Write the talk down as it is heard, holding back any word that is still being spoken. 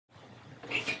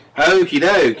Okie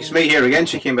doke, it's me here again,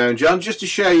 Chicken Bone John, just to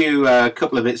show you a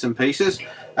couple of bits and pieces.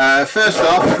 First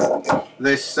off,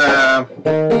 this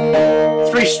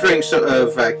 3-string sort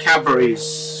of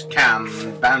cadburys can,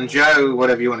 banjo,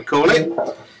 whatever you want to call it.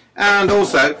 And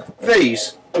also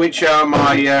these, which are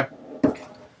my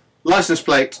license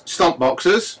plate stomp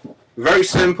boxes. Very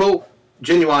simple,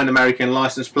 genuine American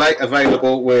license plate,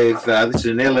 available with, this is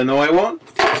an Illinois one.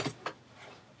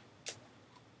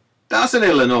 That's an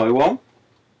Illinois one.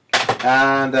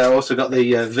 And also got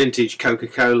the vintage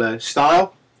Coca-Cola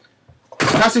style.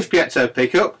 Passive piezo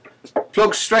pickup.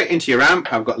 Plugs straight into your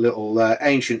amp. I've got a little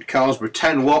ancient Carlsbro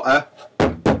 10 watter.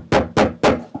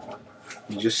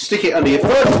 You just stick it under your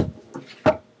foot.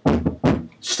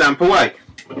 Stamp away.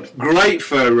 Great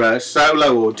for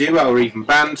solo or duo or even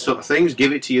band sort of things.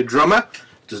 Give it to your drummer.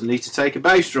 Doesn't need to take a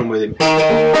bass drum with him.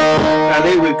 And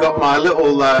here we've got my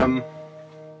little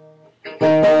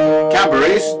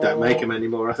cadburys. Don't make them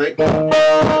anymore, I think.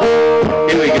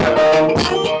 Here we go.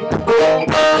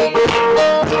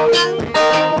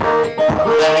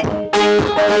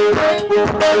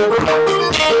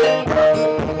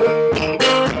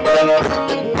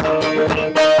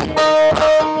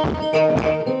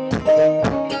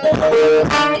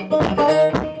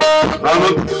 I'm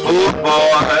a poor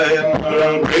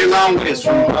boy, pretty long ways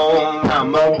from home.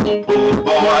 I'm a poor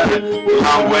boy,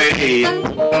 long way.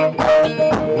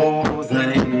 Oh,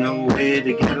 there ain't no way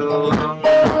to get along.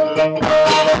 There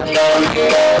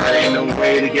ain't no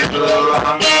way to get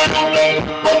along.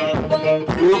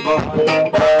 Poor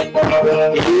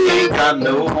boy, he ain't got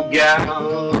no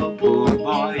gal. Poor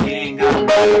boy, he ain't got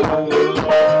no.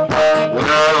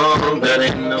 Well, there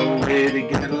ain't no way to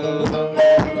get along.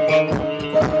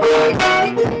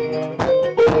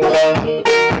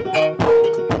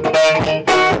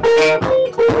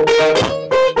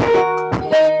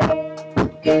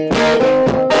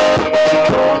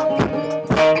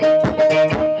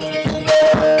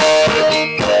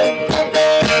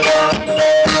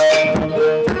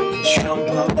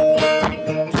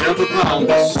 Jump up on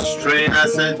this train, I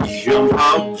said jump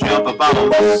up on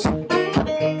this train.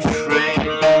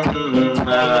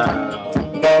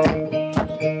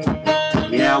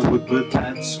 Yeah, I would, but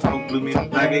that smoke blew me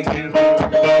back again.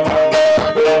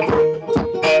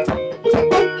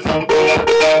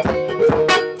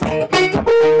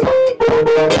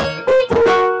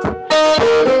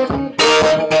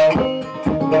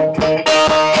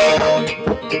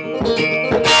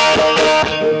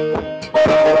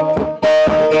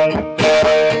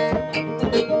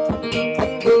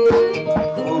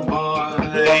 Poor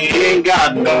boy, he ain't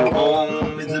got no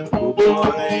home. He's a poor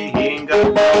boy, he ain't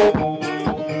got no home.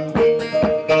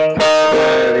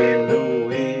 There ain't no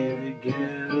way to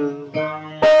get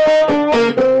along.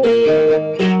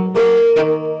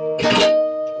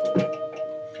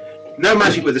 No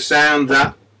magic with the sound.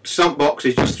 That stomp box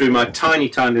is just through my tiny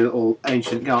little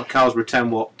ancient Carlsbro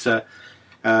 10 watt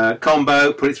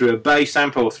combo. Put it through a bass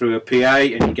amp or through a PA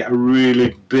and you get a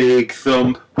really big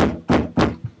thump.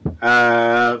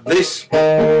 This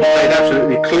played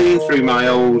absolutely clean through my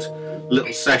old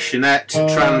little sessionette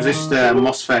transistor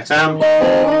MOSFET amp.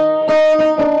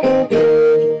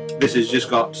 This has just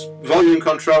got volume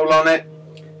control on it.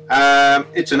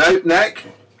 It's an oak neck,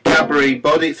 cadbury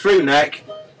body, through neck,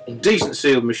 decent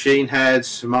sealed machine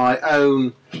heads, my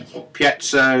own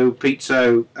piezo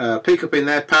pickup in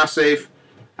there, passive,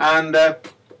 and there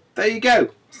you go.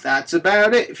 That's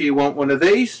about it. If you want one of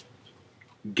these,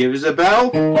 give us a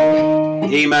bell,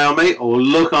 email me, or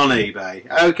look on eBay.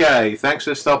 Okay, thanks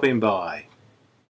for stopping by.